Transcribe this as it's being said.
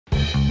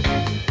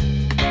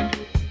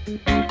This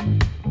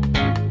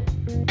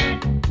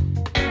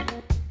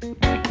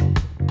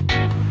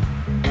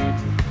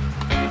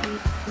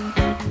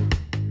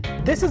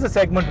is a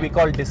segment we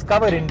call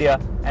Discover India,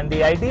 and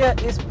the idea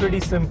is pretty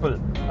simple.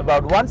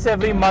 About once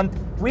every month,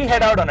 we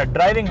head out on a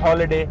driving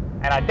holiday,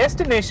 and our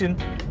destination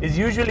is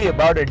usually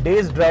about a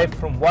day's drive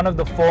from one of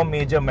the 4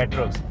 major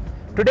metros.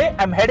 Today,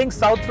 I'm heading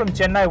south from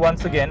Chennai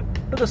once again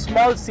to the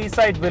small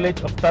seaside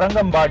village of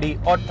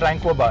Tarangambadi or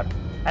Tranquebar,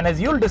 and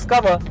as you'll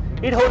discover,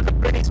 it holds a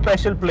pretty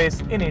special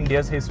place in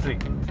India's history.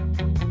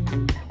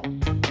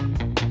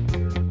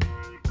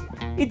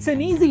 It's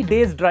an easy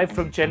day's drive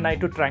from Chennai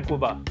to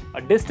Tranquebar,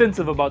 a distance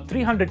of about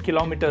 300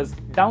 kilometers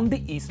down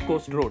the East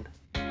Coast Road.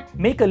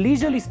 Make a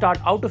leisurely start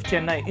out of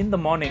Chennai in the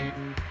morning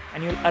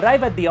and you'll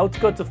arrive at the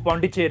outskirts of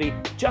Pondicherry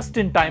just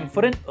in time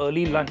for an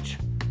early lunch.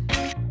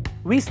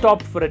 We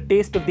stopped for a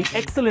taste of the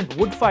excellent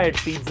wood-fired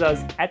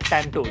pizzas at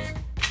Tanto's.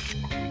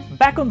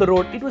 Back on the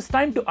road, it was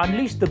time to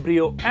unleash the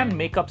brio and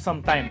make up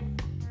some time.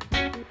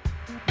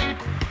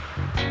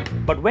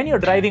 But when you're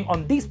driving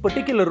on these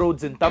particular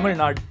roads in Tamil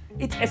Nadu,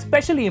 it's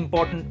especially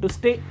important to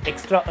stay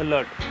extra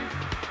alert.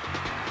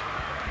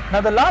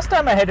 Now, the last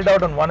time I headed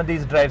out on one of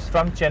these drives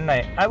from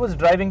Chennai, I was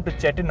driving to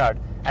Chettinad,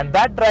 and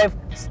that drive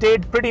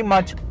stayed pretty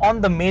much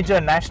on the major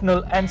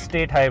national and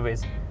state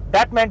highways.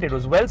 That meant it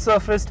was well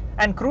surfaced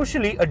and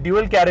crucially a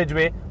dual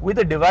carriageway with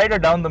a divider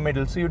down the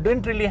middle, so you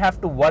didn't really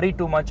have to worry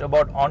too much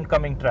about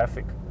oncoming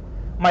traffic.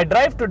 My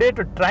drive today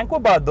to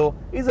Tranquebar though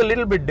is a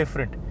little bit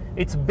different.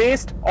 It's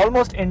based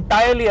almost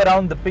entirely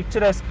around the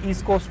picturesque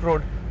East Coast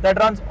Road that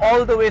runs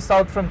all the way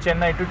south from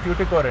Chennai to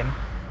Tuticorin.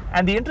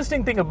 And the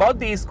interesting thing about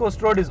the East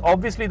Coast Road is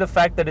obviously the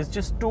fact that it's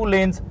just 2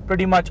 lanes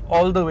pretty much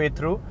all the way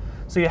through.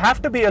 So you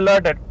have to be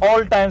alert at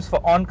all times for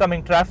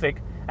oncoming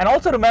traffic. And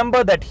also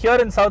remember that here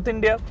in South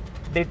India,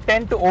 they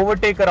tend to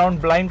overtake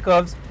around blind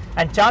curves.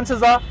 And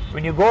chances are,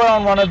 when you go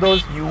around one of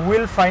those, you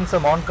will find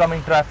some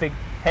oncoming traffic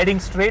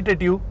heading straight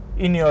at you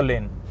in your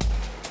lane.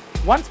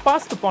 Once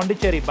past the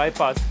Pondicherry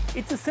bypass,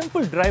 it's a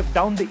simple drive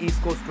down the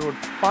East Coast Road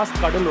past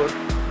Kadalur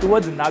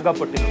towards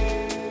Nagapattinam.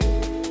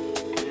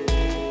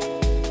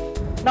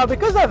 Now,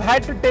 because I've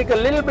had to take a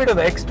little bit of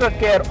extra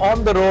care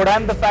on the road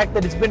and the fact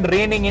that it's been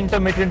raining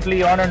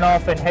intermittently on and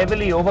off and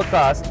heavily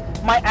overcast,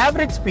 my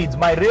average speeds,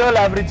 my real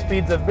average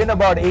speeds have been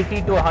about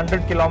 80 to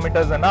 100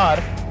 kilometers an hour.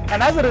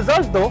 And as a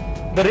result though,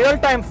 the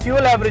real-time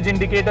fuel average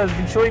indicator has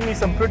been showing me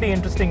some pretty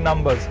interesting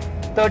numbers.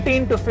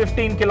 13 to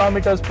 15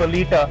 kilometers per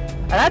litre,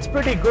 and that's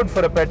pretty good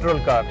for a petrol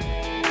car.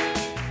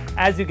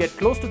 As you get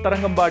close to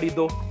Tarangambadi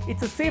though,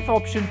 it's a safe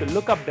option to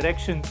look up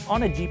directions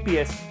on a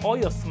GPS or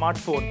your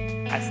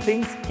smartphone, as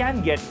things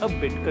can get a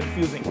bit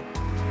confusing.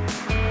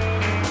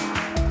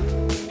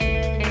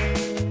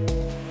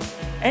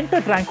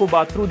 Enter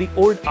Tranquebar through the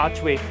old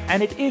archway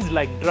and it is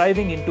like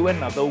driving into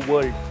another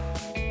world.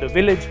 The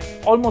village,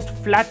 almost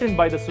flattened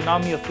by the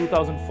tsunami of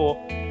 2004,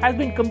 has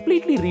been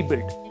completely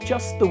rebuilt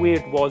just the way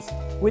it was,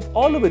 with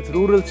all of its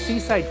rural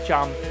seaside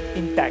charm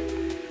intact.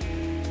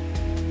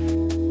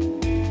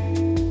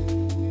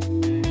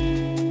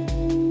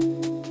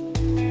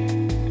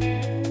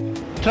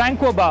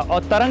 Tranquebar,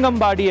 or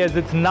Tarangambadi as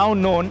it's now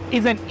known,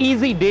 is an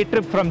easy day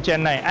trip from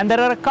Chennai, and there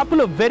are a couple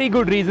of very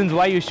good reasons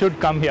why you should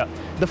come here.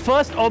 The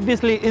first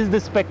obviously is the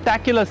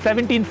spectacular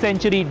 17th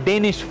century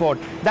Danish fort.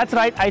 That's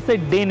right, I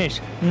said Danish,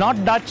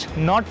 not Dutch,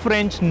 not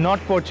French, not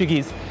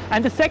Portuguese.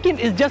 And the second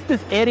is just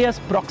this area's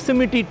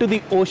proximity to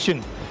the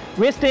ocean.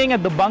 We're staying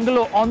at the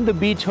Bungalow on the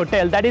Beach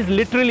Hotel. That is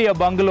literally a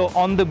bungalow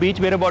on the beach.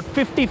 We're about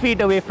 50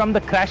 feet away from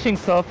the crashing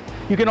surf.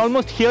 You can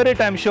almost hear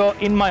it, I'm sure,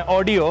 in my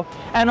audio.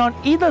 And on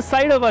either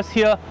side of us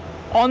here,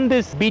 on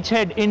this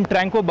beachhead in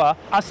Tranquebar,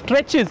 are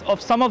stretches of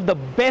some of the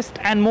best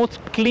and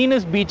most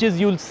cleanest beaches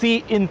you'll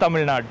see in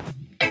Tamil Nadu.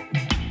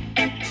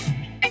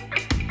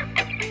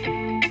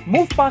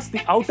 Move past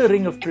the outer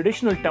ring of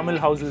traditional Tamil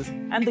houses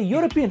and the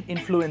European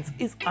influence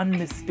is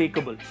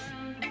unmistakable.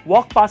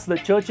 Walk past the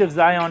Church of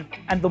Zion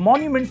and the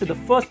monument to the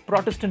first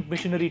Protestant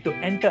missionary to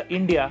enter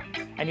India,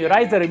 and your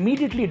eyes are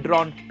immediately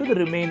drawn to the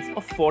remains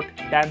of Fort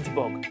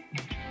Dansborg.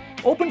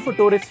 Open for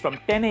tourists from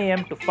 10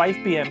 AM to 5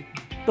 PM,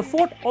 the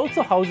fort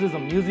also houses a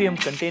museum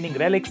containing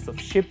relics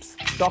of ships,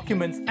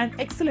 documents, and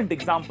excellent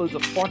examples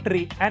of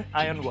pottery and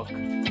ironwork.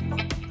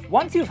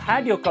 Once you've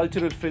had your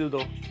cultural fill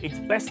though, it's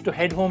best to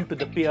head home to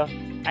the pier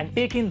and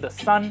take in the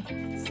sun,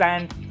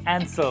 sand,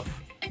 and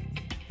surf,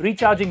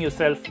 recharging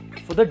yourself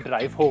for the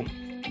drive home.